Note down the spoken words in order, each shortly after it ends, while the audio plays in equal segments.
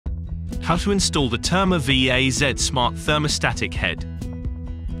How to install the Terma VAZ Smart Thermostatic Head.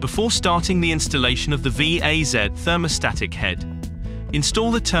 Before starting the installation of the VAZ Thermostatic Head,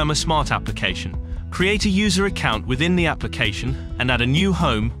 install the Terma Smart application. Create a user account within the application and add a new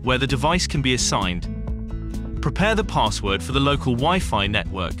home where the device can be assigned. Prepare the password for the local Wi-Fi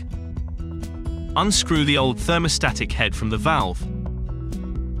network. Unscrew the old thermostatic head from the valve.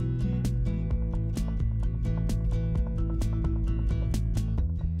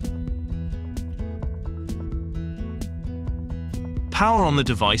 Power on the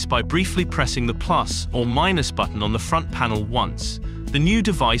device by briefly pressing the plus or minus button on the front panel once. The new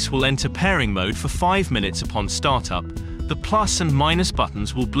device will enter pairing mode for 5 minutes upon startup. The plus and minus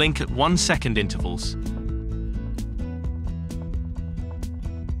buttons will blink at 1 second intervals.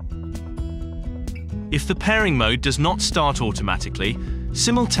 If the pairing mode does not start automatically,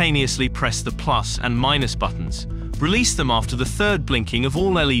 simultaneously press the plus and minus buttons. Release them after the third blinking of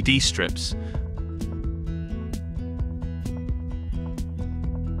all LED strips.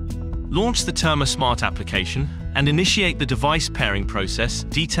 Launch the Terma Smart application and initiate the device pairing process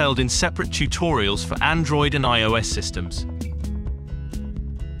detailed in separate tutorials for Android and iOS systems.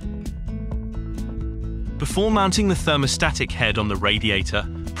 Before mounting the thermostatic head on the radiator,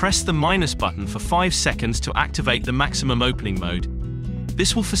 press the minus button for 5 seconds to activate the maximum opening mode.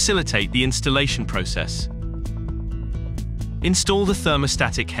 This will facilitate the installation process. Install the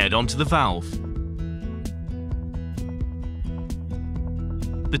thermostatic head onto the valve.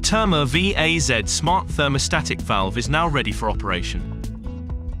 The Terma VAZ Smart Thermostatic Valve is now ready for operation.